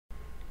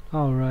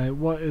Alright,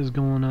 what is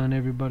going on,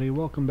 everybody?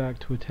 Welcome back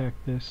to Attack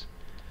This.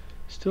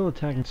 Still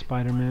attacking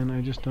Spider-Man.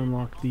 I just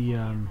unlocked the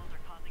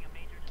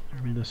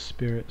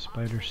Spirit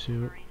Spider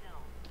suit,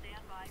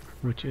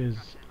 which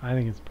is, I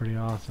think it's pretty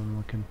awesome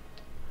looking.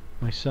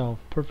 Myself,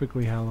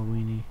 perfectly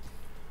Halloween-y.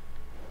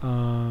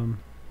 I'm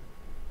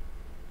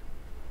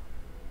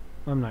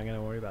not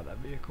gonna worry about that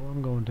vehicle.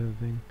 I'm going to the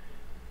thing.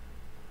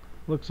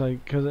 Looks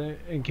like, because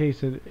in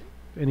case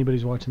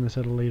anybody's watching this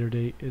at a later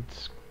date,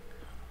 it's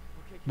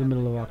the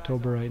middle of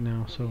October right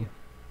now, so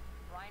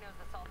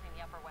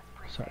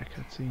sorry,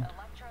 cutscene.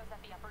 Electro's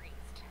at the Upper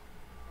East.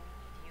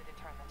 We need you to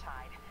turn the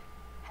tide.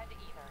 Head to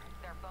either.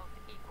 They're both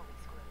equally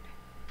screwed.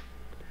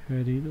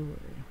 Head either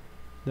way.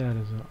 That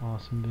is an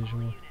awesome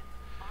visual.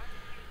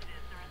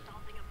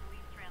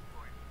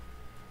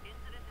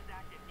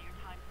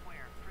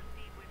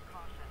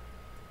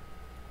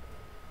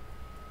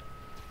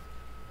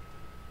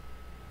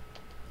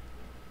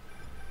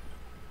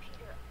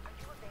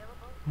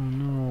 Oh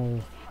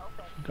no.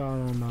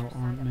 Forgot all about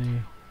Aunt May. The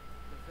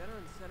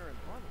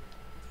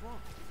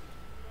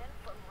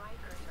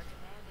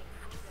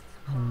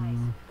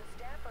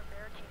staff are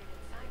barricaded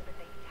inside, but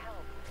they need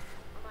help.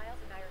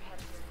 Miles and I are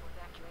headed here to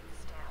evacuate the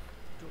staff.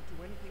 Don't do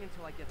anything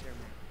until I get there,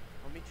 man.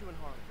 I'll meet you in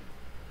Harlem.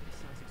 He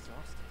sounds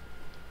exhausted.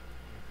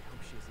 I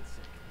hope she isn't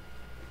sick.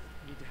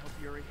 I need to help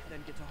Yuri,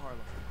 then get to Harlem.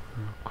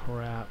 Oh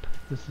crap.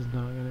 This is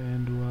not going to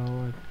end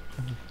well.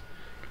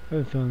 I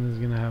have a feeling this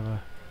is going to have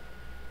a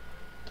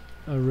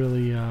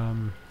really,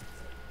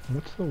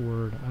 what's the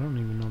word? I don't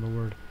even know the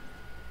word.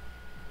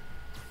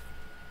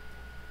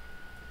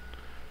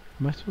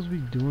 Am I supposed to be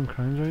doing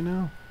crimes right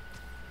now?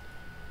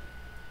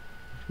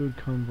 Food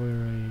convoy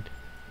raid.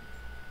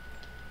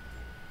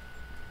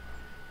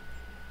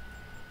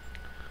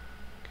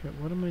 Okay,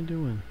 what am I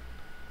doing?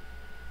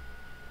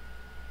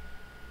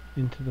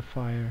 Into the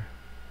fire.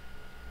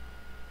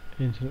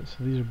 So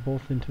these are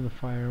both into the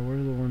fire.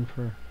 Where's the one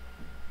for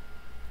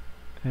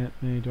Aunt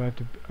May? Do I have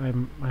to?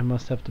 I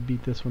must have to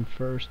beat this one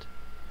first.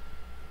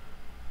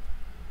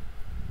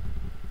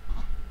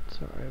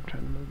 Sorry, I'm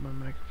trying to move my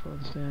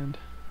microphone stand.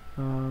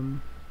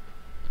 I'm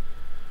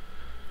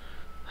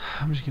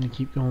just gonna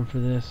keep going for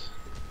this.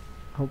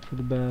 Hope for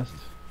the best.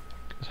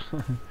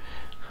 'Cause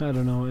I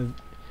don't know.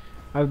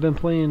 I've been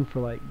playing for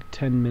like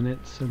 10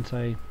 minutes since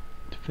I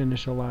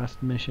finished the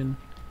last mission,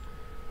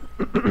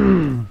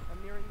 and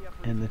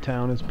the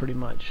town is pretty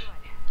much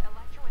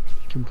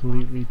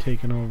completely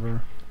taken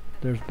over.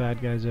 There's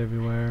bad guys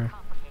everywhere.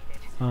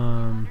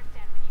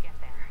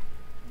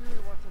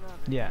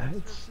 Yeah,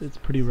 it's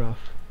pretty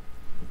rough.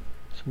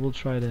 So we'll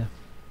try to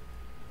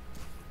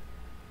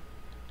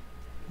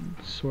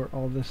sort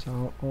all this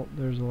out. Oh,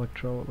 there's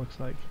Electro, it looks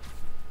like.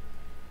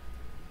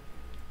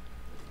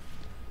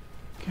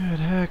 Good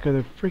heck, are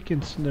they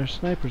freaking they're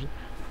snipers?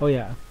 Oh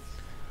yeah.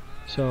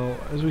 So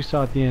as we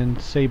saw at the end,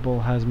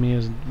 Sable has me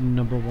as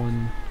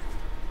 #1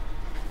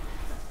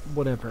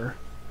 whatever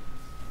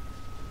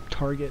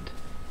target,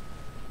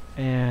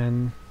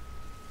 and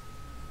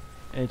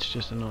it's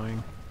just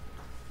annoying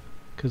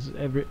because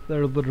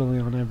they're literally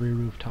on every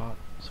rooftop.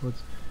 So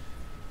it's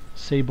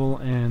Sable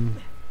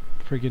and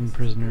friggin'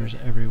 prisoners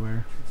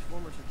everywhere.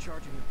 Transformers are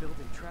charging the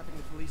building, trapping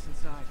the police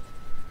inside.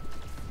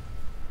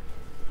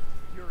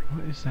 Yuri,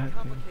 What is that thing?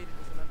 complicated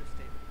was an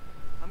understatement.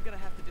 I'm gonna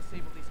have to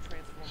disable these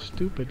transformers.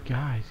 Stupid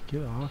guys,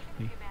 get off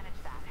me.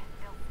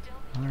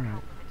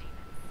 Alright.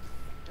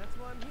 That's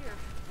why I'm here,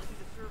 ready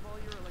to serve all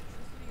your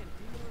electricity and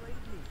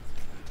demon-related needs.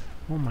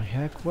 Oh my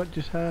heck, what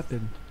just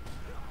happened?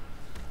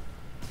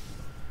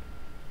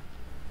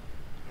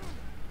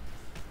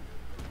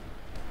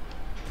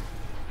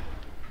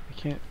 I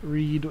can't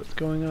read what's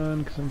going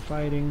on because I'm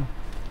fighting.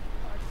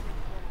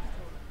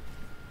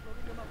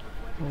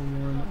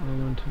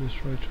 R1 to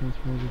destroy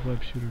transformers with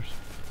web shooters.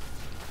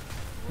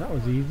 That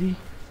was easy.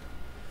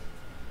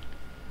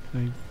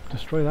 Can I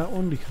destroy that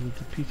one because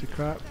it's a piece of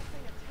crap?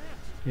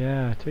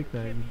 Yeah, take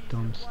that, you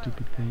dumb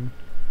stupid thing.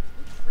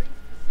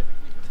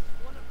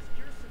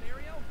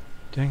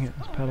 Dang it,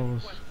 this pedal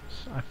was...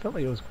 I felt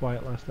like it was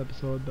quiet last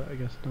episode, but I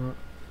guess not.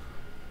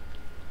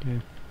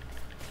 Okay.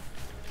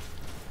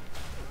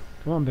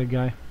 Come on, big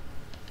guy.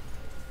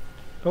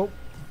 Oh!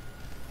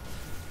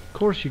 Of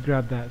course you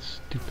grabbed that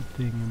stupid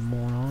thing, you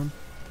moron.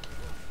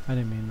 I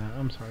didn't mean that.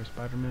 I'm sorry,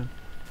 Spider-Man.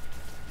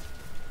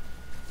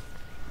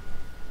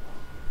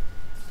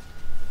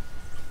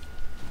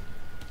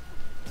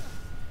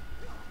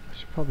 I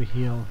should probably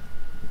heal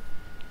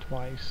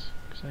twice,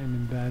 because I am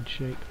in bad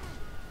shape.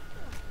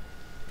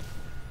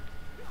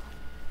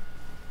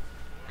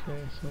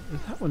 Okay, so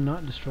is that one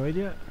not destroyed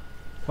yet?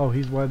 Oh,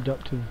 he's webbed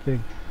up to the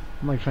thing.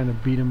 I'm like trying to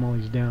beat him while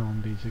he's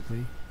down,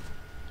 basically.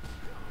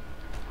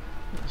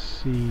 Let's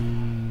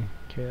see.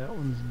 Okay, that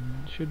one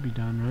should be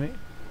done, right?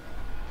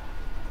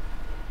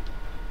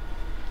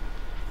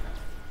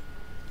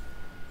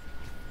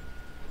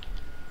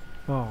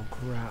 Oh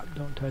crap,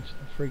 don't touch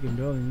the freaking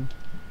building.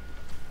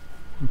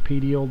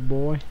 Impedy old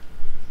boy.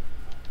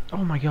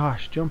 Oh my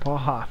gosh, jump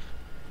off.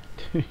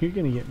 Dude, you're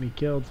gonna get me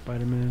killed,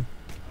 Spider-Man.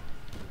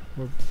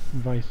 Or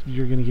vice,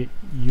 you're gonna get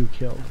you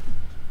killed.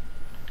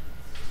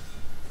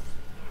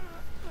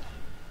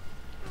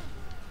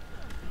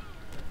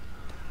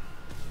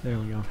 There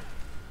we go.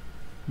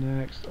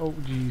 Next. Oh,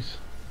 jeez.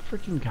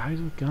 Freaking guys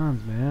with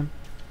guns, man.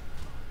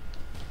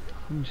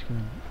 I'm just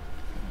gonna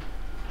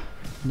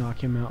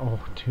knock him out. Oh,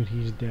 dude,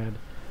 he's dead.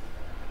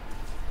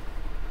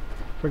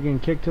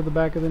 Freaking kick to the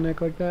back of the neck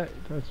like that?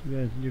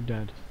 Yeah, you're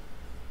dead.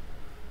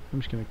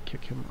 I'm just gonna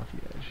kick him off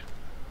the edge.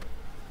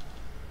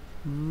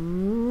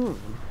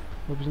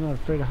 Hope he's not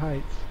afraid of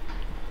heights.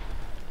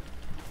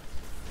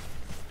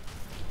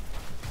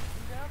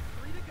 Down,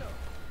 3 to go.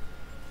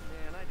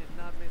 Man, I did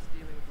not miss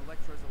dealing with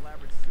Electro's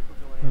elaborate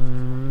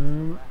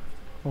supervillain.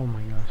 Oh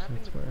my gosh,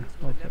 that's where.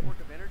 Okay. Network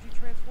of energy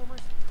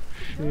transformers?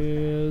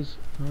 Shiz.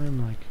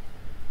 I'm like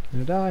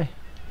gonna die.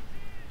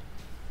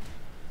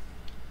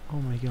 Oh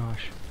my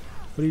gosh.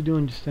 What are you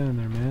doing just standing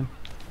there, man?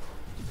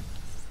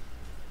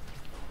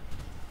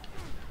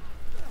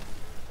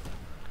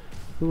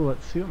 Ooh,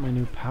 let's see what my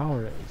new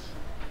power is.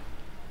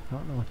 I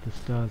don't know what this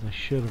does. I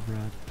should have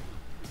read.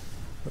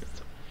 But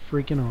it's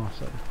freaking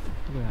awesome.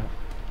 Look at that.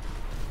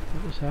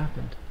 What just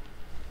happened?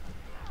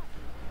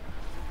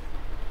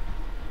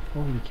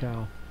 Holy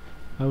cow.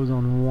 I was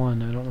on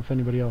 1. I don't know if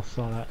anybody else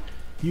saw that.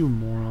 You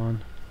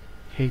moron.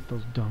 Hate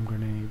those dumb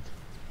grenades.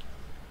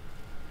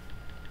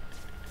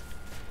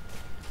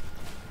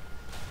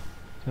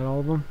 Is that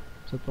all of them?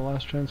 Is that the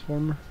last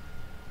transformer?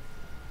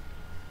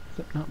 Is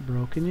it not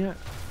broken yet?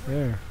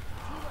 There.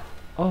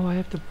 Oh, I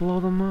have to blow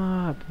them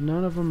up.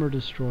 None of them are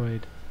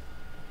destroyed.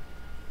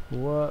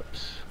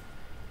 Whoops.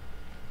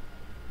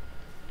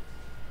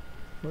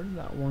 Where did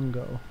that one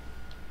go?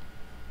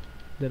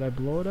 Did I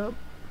blow it up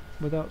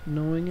without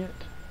knowing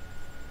it?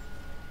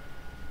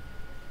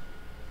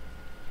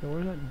 So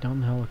where's that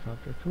dumb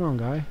helicopter? Come on,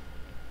 guy.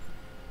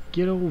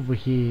 Get over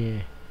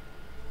here.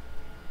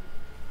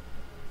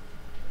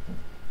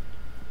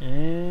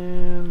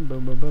 And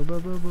boom, boom, boom,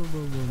 boom, boom, boom,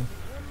 boom, boom.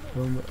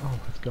 Boom. Oh,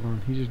 it's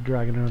gone. He's just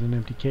dragging around an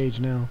empty cage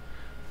now.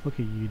 Look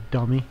at you,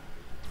 dummy.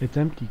 It's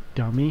empty,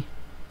 dummy.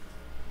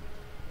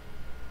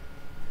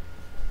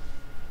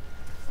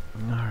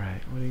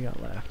 Alright, what do you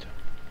got left?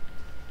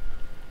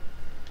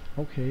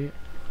 Okay,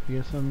 I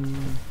guess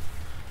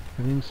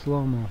everything's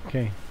slow-mo.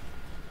 Okay.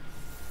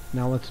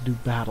 Now let's do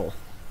battle.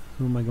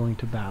 Who am I going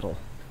to battle?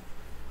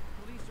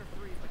 Police are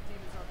free, but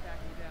demons aren't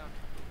backing down.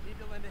 Need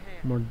to lend a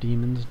hand. More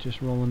demons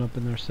just rolling up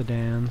in their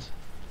sedans.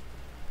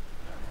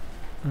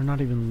 They're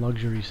not even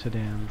luxury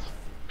sedans.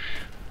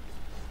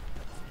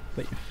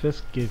 Bet you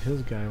Fisk gave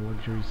his guy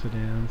luxury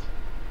sedans.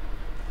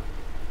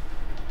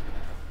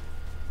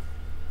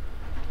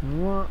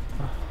 What?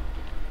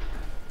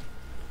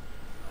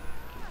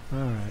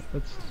 Alright,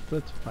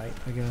 let's fight,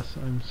 I guess.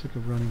 I'm sick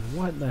of running.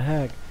 What the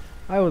heck?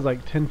 I was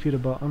like 10 feet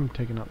above. I'm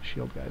taking out the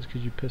shield guys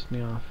because you pissed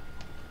me off.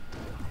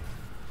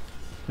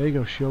 There you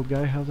go, shield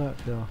guy. How's that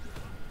feel?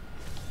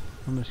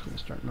 I'm just gonna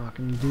start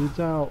knocking dudes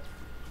out.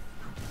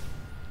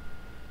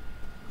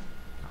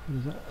 What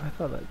is that? I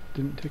thought that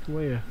didn't take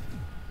away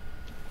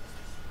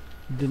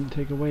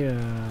a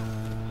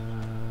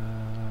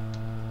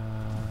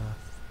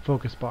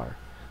focus bar.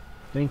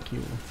 Thank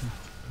you.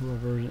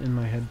 Whoever in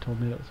my head told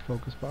me that was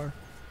focus bar.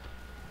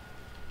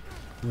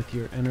 With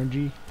your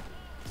energy.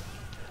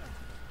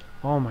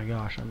 Oh my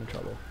gosh, I'm in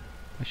trouble.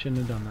 I shouldn't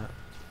have done that.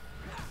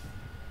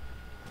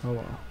 Oh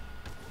well.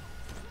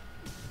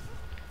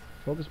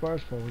 Focus bar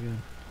is full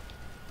again.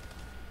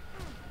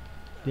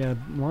 Yeah,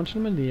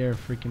 launching them in the air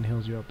freaking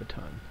heals you up a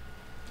ton.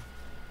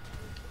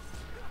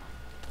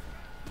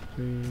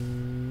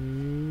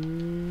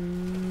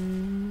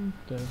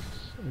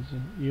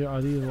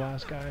 Are these the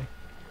last guy?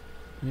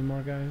 Any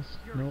more guys?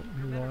 Nope,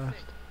 he's the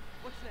last.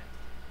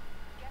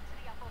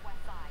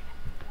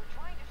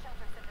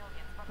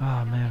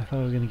 Ah man, I thought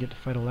I was gonna get to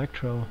fight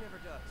Electro.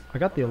 I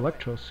got the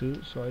Electro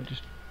suit, so I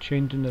just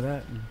changed into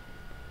that and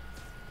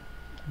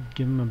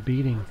give him a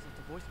beating.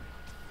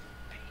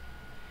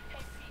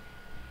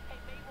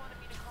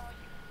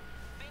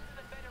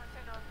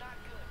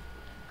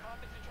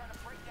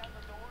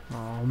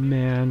 Oh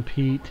man,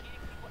 Pete,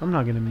 I'm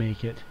not gonna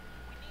make it.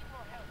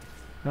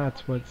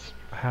 That's what's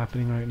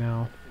happening right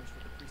now.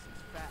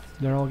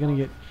 They're all gonna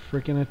get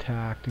freaking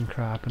attacked and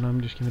crap, and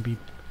I'm just gonna be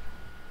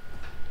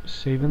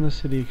saving the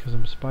city because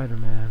I'm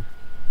Spider-Man.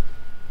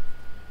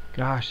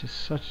 Gosh, this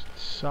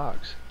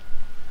sucks.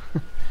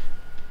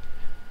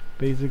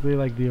 Basically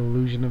like the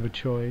illusion of a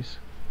choice.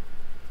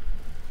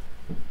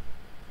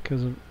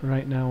 Because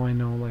right now I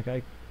know like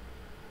I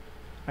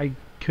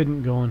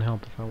couldn't go and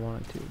help if I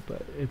wanted to,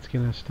 but it's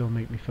gonna still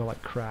make me feel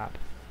like crap.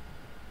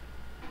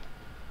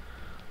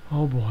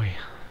 Oh boy.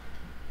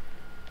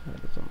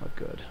 That doesn't look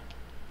good.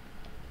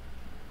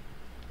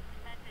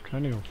 I'm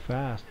trying to go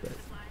fast, but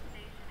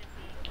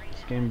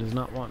this game does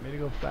not want me to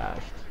go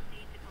fast.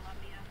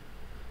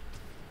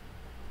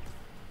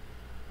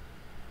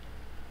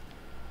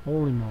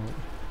 Holy moly.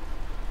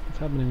 What's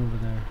happening over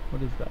there?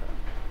 What is that?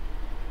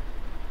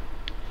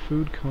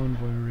 Food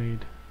convoy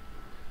raid.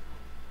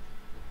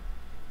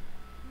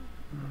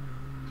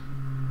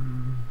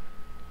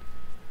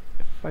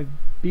 If I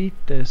beat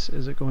this,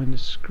 is it going to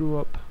screw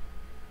up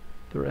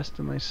the rest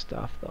of my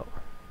stuff though?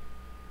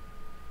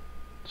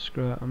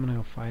 Screw it, I'm gonna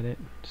go fight it,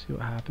 see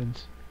what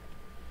happens.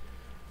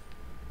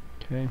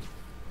 Okay.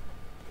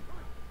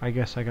 I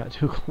guess I got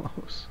too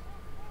close.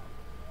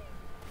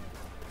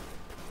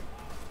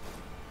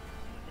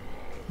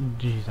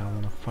 Jeez, I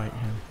want to fight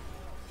him.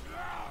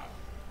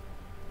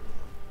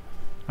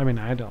 I mean,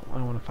 I don't.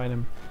 I want to fight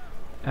him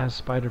as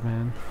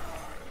Spider-Man.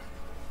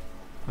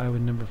 I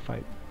would never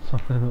fight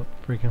something that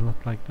freaking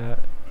looked like that.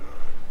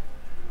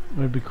 It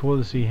would be cool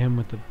to see him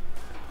with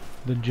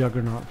the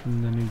Juggernaut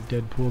from the new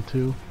Deadpool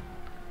 2.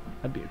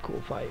 That'd be a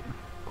cool fight.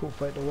 Cool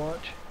fight to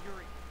watch.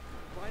 Yuri,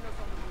 Rhino's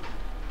on the move.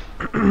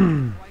 Rikers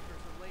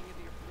are laying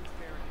into your police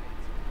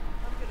barricades.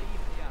 I'm gonna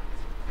even the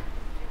odds.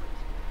 Do it.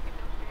 If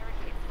those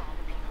barricades fall,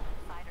 the people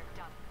inside are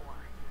done for.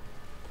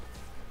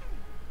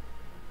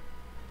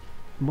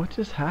 What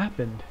just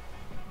happened?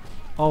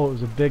 Oh, it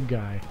was a big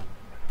guy.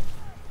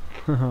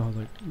 I was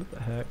like, what the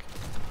heck?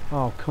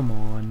 Oh, come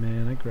on,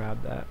 man. I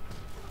grabbed that.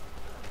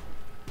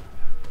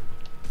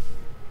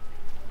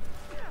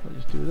 I'll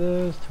just do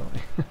this till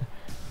I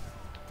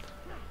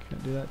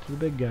can't do that to the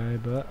big guy,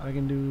 but I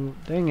can do...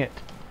 Dang it!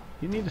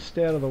 You need to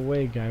stay out of the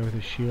way, guy with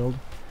his shield.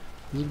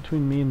 This is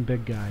between me and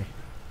big guy.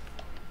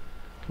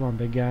 Come on,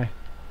 big guy.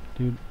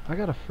 Dude, I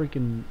got a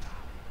freaking...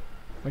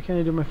 Why can't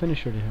I do my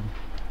finisher to him?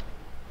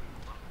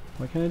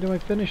 Why can't I do my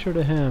finisher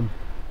to him?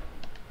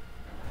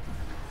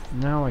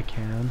 Now I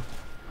can.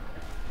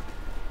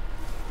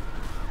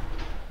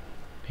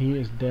 He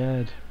is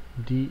dead.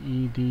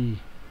 D-E-D.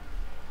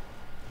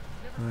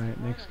 Alright,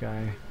 next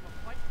guy.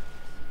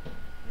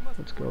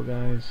 Let's go,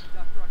 guys.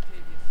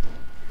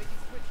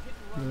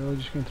 We're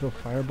just gonna throw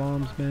fire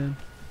bombs, man.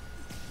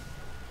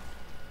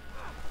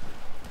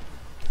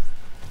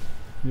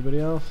 Anybody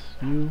else?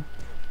 You?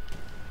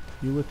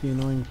 You with the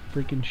annoying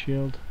freaking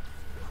shield?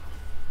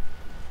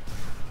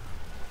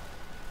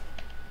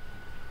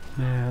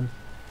 Man,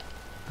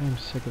 I am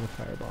sick of the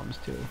fire bombs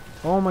too.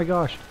 Oh my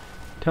gosh!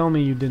 Tell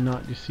me you did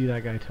not just see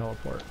that guy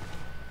teleport.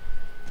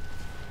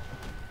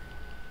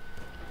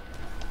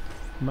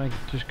 Am I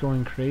just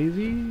going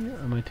crazy?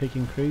 Am I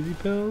taking crazy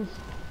pills?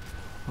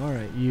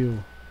 Alright,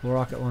 you,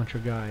 rocket launcher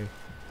guy,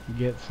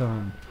 get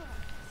some.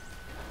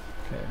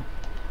 Okay,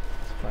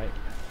 let's fight.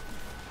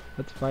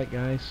 Let's fight,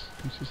 guys.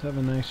 Let's just have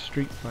a nice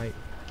street fight.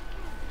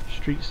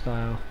 Street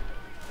style.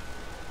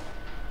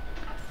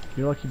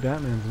 You're lucky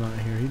Batman's not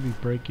here. He'd be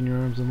breaking your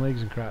arms and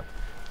legs and crap.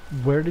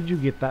 Where did you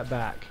get that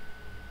back?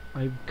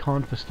 I've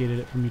confiscated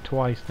it from you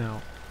twice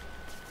now.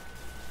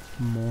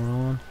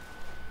 Moron.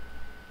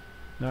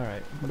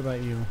 Alright, what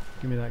about you?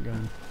 Give me that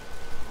gun.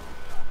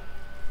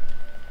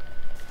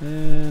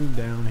 And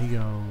down he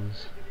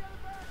goes.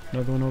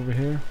 Another one over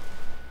here.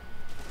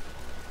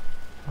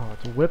 Oh,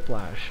 it's a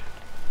whiplash.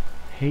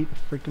 Hate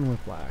the freaking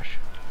whiplash.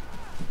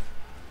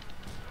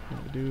 I'm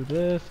gonna do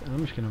this, and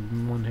I'm just gonna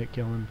one-hit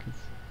kill him because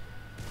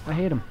I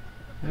hate him.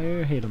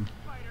 I hate him.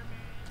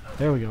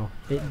 There we go.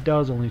 It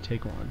does only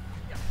take one.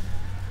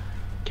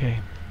 Okay,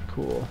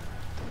 cool.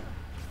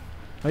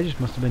 I just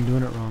must have been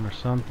doing it wrong or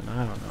something.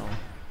 I don't know.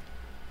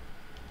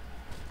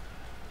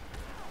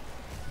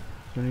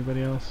 Is there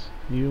anybody else?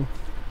 You?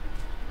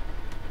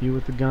 You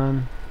with the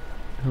gun?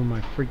 Whom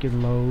I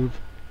freaking loathe.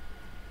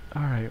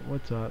 Alright,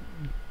 what's up?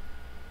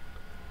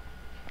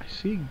 I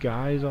see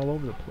guys all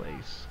over the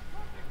place.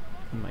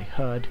 On my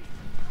HUD.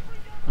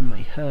 On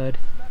my HUD.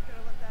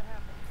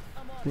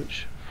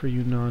 Which, for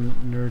you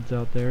non-nerds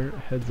out there,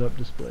 heads-up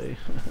display.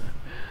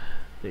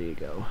 There you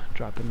go.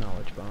 Dropping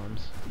knowledge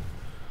bombs.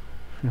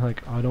 You're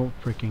like, I don't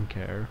freaking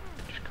care.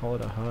 Just call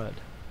it a HUD.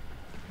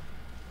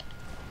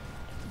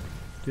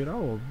 Dude, I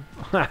will...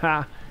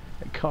 I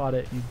caught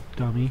it, you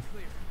dummy.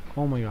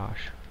 Oh my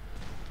gosh.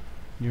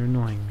 You're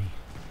annoying me.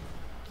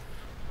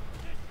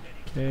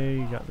 Okay,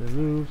 you got the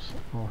roofs.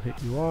 I'll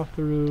hit you off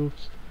the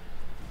roofs.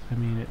 I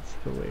mean, it's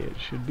the way it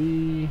should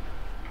be.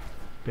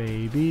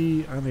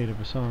 Baby. I made up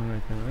a song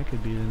right there. That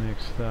could be the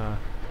next, I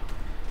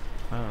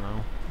don't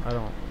know.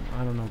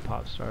 I don't know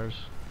pop stars.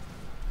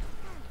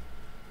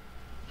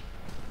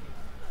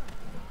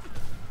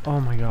 Oh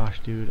my gosh,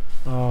 dude.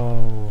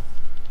 Oh.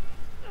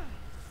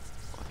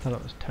 I thought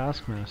it was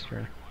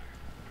Taskmaster.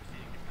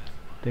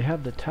 They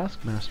have the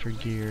Taskmaster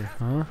gear,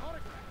 huh?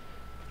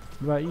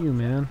 What about you,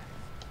 man?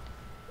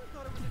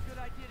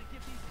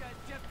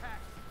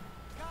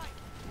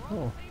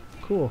 Oh,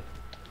 cool.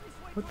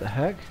 What the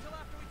heck?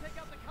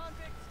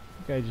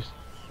 That guy just...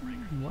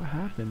 What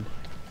happened?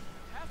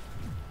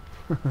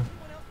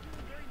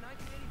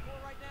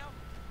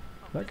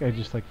 That guy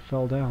just like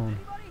fell down.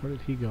 Where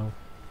did he go?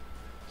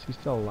 Is he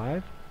still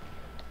alive?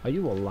 Are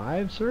you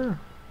alive, sir?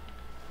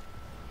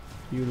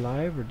 Are you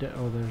alive or dead?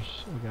 Oh,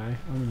 there's a guy.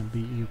 I'm gonna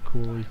beat you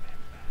coolly.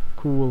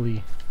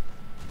 Coolly.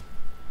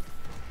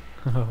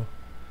 Oh.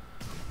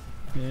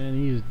 And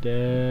he's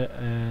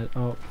dead.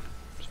 Oh,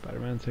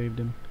 Spider-Man saved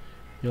him.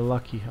 You're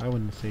lucky. I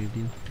wouldn't have saved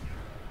you.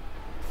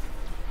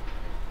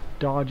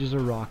 Dodges a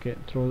rocket.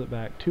 Throws it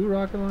back. 2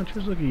 rocket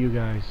launchers? Look at you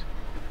guys.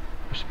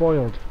 You're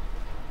spoiled.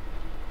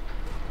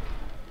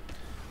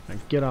 Now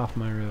get off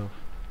my roof.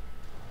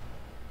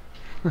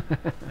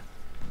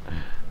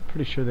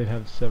 Pretty sure they'd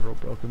have several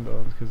broken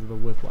bones because of the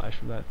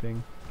whiplash of that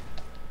thing.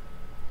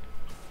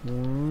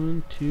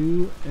 1,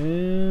 2,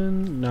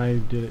 and I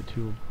did it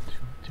too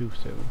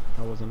soon.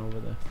 I wasn't over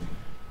the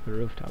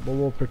rooftop, but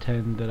we'll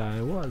pretend that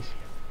I was.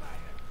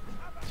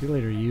 See you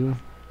later, you.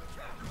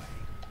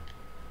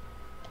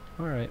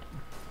 Alright.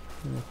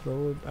 I'm gonna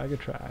throw a bag of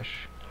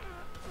trash.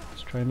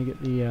 Just trying to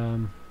get the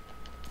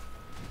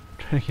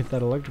trying to get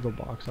that electrical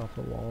box off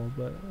the wall,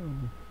 but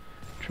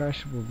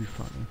trash will be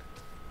fine.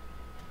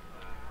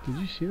 Did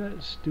you see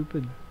that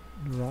stupid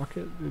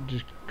rocket that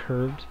just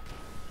curved?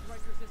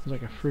 It was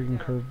like a friggin'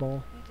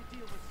 curveball.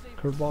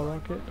 Curveball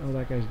rocket? Oh,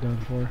 that guy's done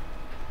for.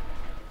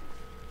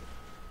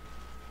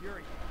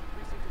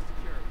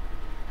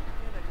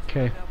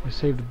 Okay, I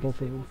saved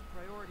both of them.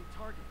 That'll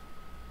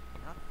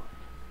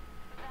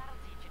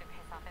teach you to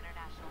piss off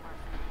international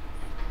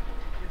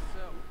mercenaries. Guess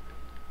so.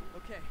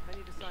 Okay, I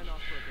need to sign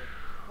off for a bit.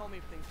 Call me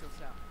if things go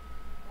south.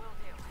 Will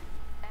do.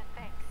 And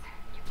thanks.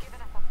 You've given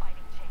us a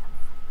fighting chance.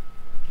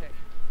 Okay.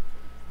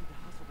 Need to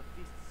hustle the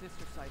Feast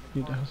sister site in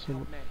Need to Harlem. hustle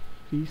Help me.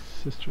 Feast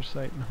sister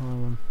site in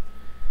Harlem.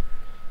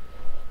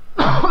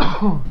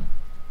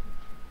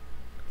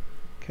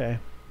 Okay.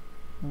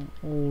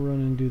 We'll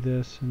run and do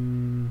this,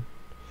 and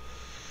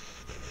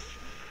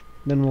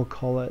then we'll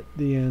call it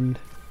the end.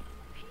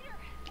 Peter,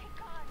 thank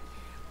God.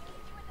 We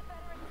need you at the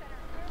Veterans Center.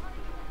 Where are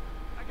you?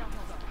 I got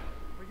held up.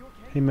 Are you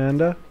okay? Hey,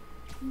 Manda.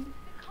 The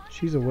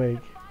She's convicts awake,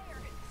 started a fire.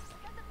 We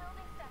got the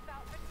building staff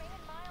out, but May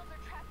and Miles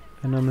are trapped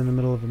inside. and I'm in the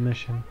middle of a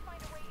mission. Trying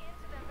to find a way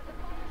into them, but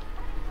the fire's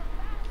spreading so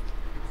fast.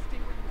 Stay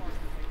where you are,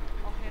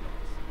 okay? I'll handle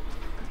this.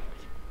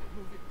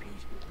 Move it,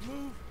 Pete.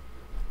 Move!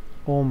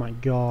 Oh my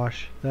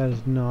gosh, that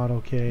is not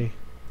okay.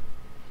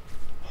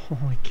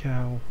 Holy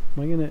cow.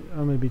 I'm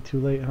gonna be too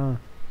late, huh?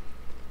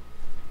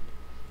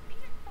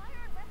 Peter, fire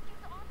and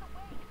rescue's on the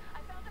way.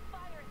 I found a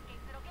fire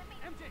escape that'll get me.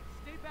 MJ,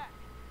 stay back.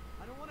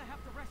 I don't want to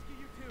have to rescue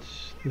you too.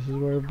 This is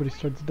where everybody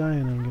starts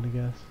dying, I'm gonna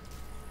guess.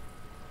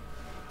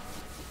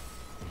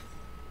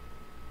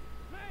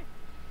 May!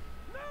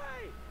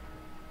 May!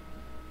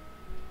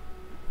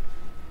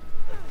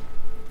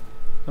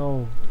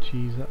 Oh,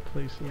 jeez, that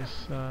place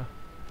is,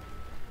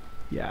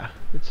 yeah,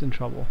 it's in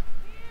trouble.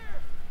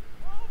 Here!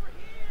 Over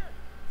here!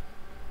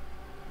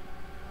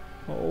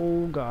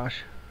 Oh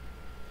gosh.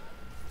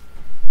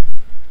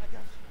 I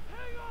got you.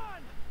 Hang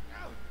on!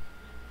 Ow!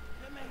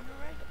 Hey, man, you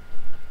alright?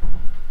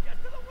 Get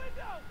to the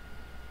window!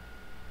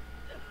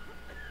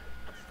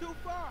 It's too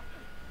far.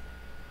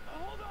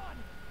 Hold on!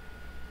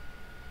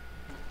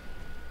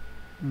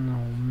 No,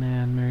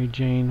 man, Mary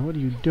Jane, what are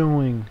you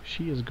doing?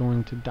 She is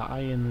going to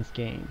die in this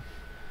game.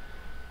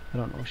 I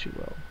don't know if she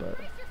will, but...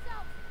 Brace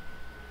yourself.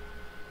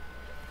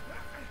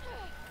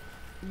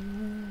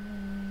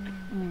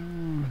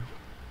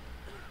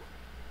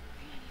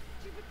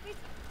 Stupid piece.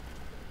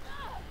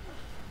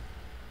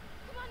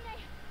 Come on, May.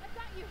 I've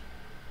got you.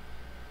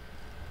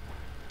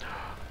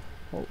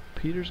 Oh,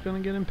 Peter's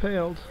gonna get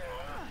impaled. Oh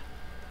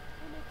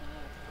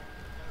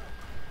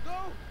my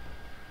god.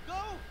 Go!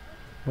 Go!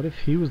 What if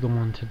he was the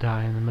one to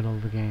die in the middle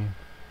of the game?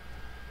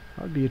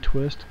 That would be a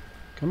twist.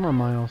 Come on,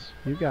 Miles.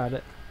 You got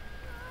it.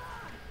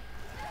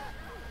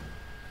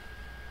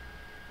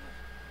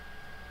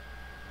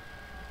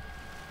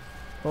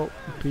 Oh,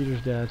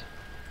 Peter's dead.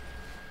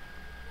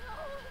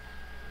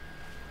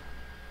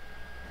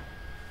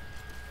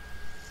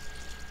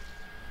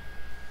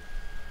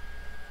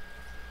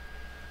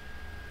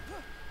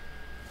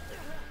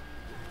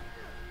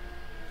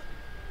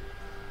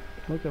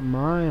 Look at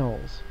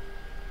Miles.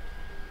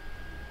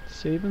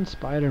 Saving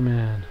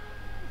Spider-Man.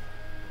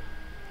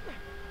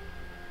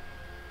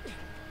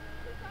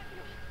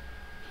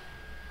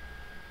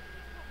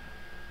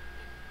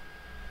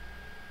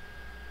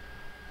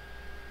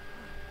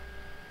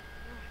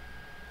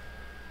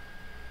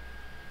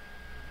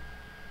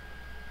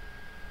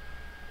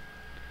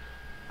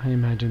 I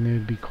imagine they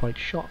would be quite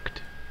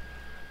shocked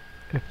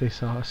if they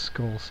saw a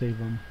skull save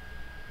them.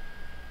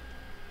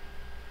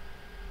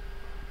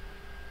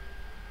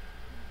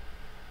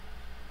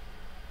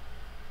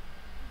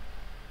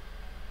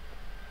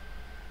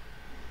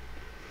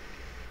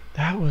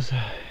 That was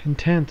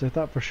intense. I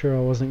thought for sure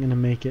I wasn't going to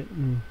make it,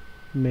 and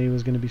May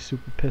was going to be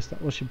super pissed off.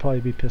 Well, she'd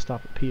probably be pissed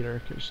off at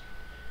Peter, because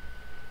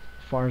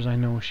as far as I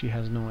know, she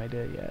has no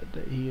idea yet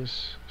that he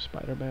is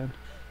Spider-Man.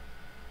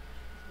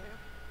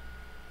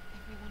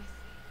 Everyone is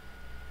safe.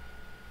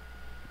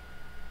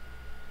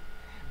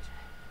 MJ,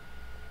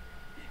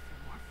 if it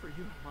weren't for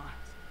you and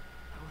Miles,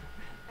 I would have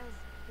been. As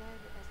dead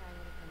as I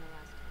would have been the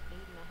last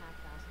 8,500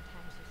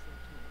 times you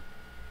saved me.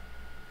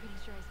 Pretty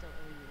sure I still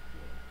owe you a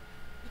few.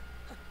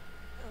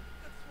 Good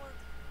smart.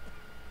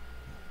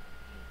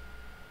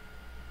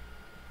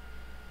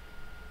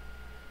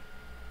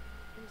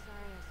 I'm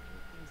sorry I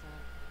screwed things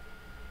up.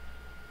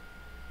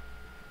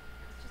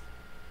 It's just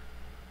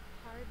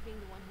hard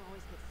being the one who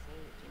always gets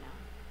saved, you know?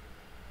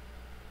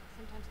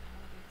 Sometimes I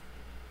want to get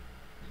saved.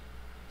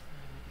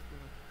 I make you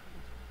feel like you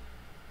couldn't.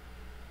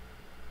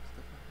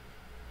 Still fun.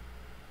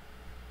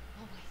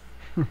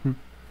 Always.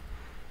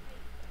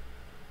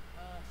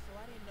 So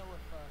I didn't know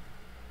if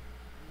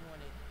you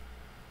wanted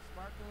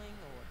sparkling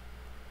or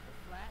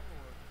flat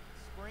or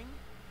spring.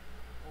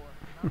 or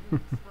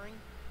mountain spring.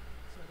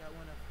 So I got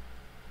one of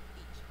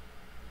each.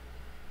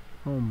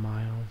 Oh,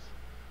 Miles.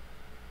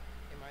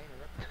 Am I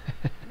interrupting?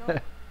 No,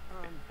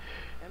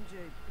 MJ,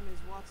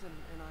 Ms. Watson,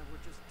 and I were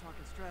just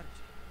talking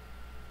strategy.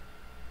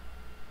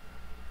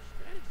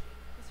 Strategy.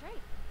 That's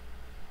right.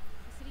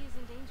 The city is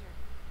in danger.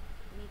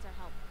 It needs our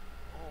help.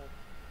 Oh,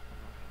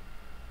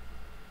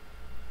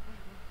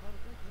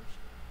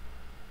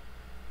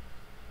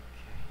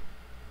 Okay.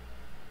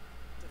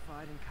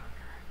 Divide and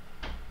conquer.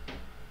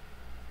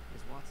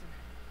 Ms. Watson,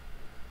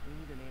 we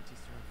need an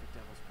anti-serum for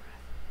Devil's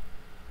Breath.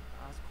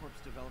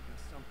 Oscorp's developing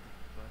something,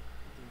 but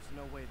there's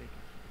no way they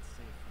can keep it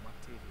safe from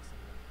Octavius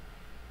and me.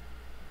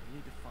 We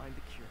need to find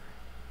the cure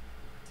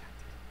and protect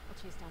it. I'll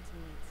chase down some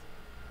leads.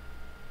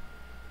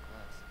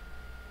 Miles,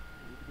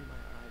 you need to be my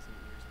eyes and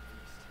ears at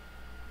least.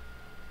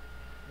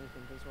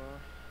 Anything goes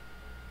wrong,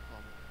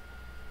 call me.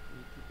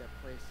 We need to keep that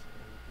place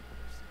and the people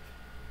there safe.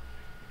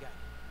 you got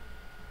it.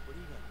 What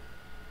are you gonna do?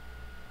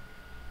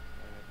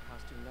 And a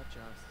costume nut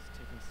jobs is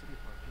taking the city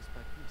apart piece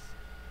by piece.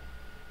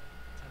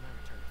 Time I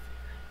return the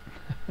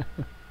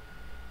favor.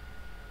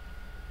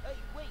 Hey,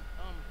 wait.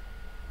 How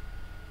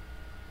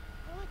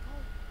do I call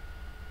you?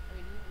 I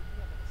mean, you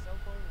have like a cell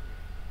phone in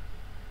your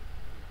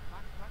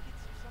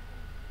pockets or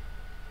something?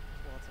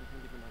 Watson can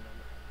give you my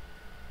number.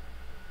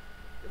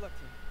 Good luck,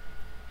 team.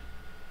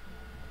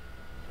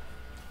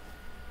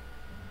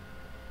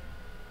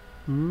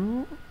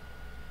 Hmm?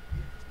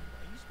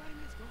 Are you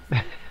Spider-Man's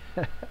girlfriend?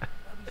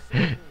 That'd be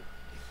so cool.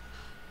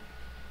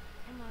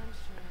 Come on,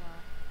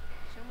 Sherlock.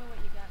 Show me what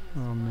you got in this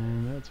Oh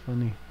man, that's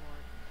funny.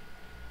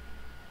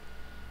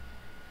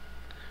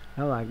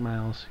 I like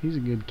Miles. He's a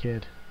good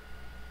kid.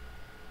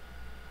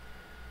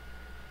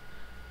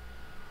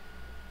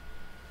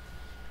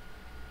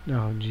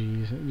 Oh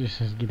jeez, it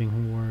just is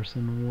getting worse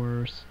and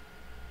worse.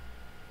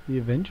 The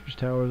Avengers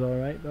Tower's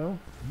alright though,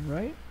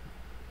 right?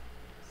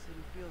 City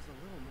feels a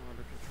little more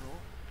under control.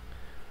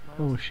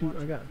 Oh Miles is shoot, I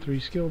watching got the 3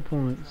 beach, skill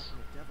points. tracking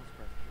the Devil's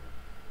Breath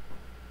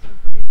cure. Time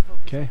for me to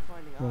focus Okay, on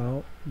finding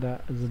well,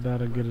 that is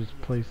about as good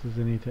a place as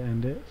any to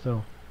end it,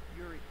 so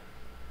Yuri,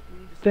 we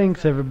need to start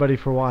thanks that- everybody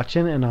for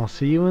watching, and I'll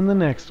see you in the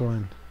next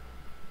one.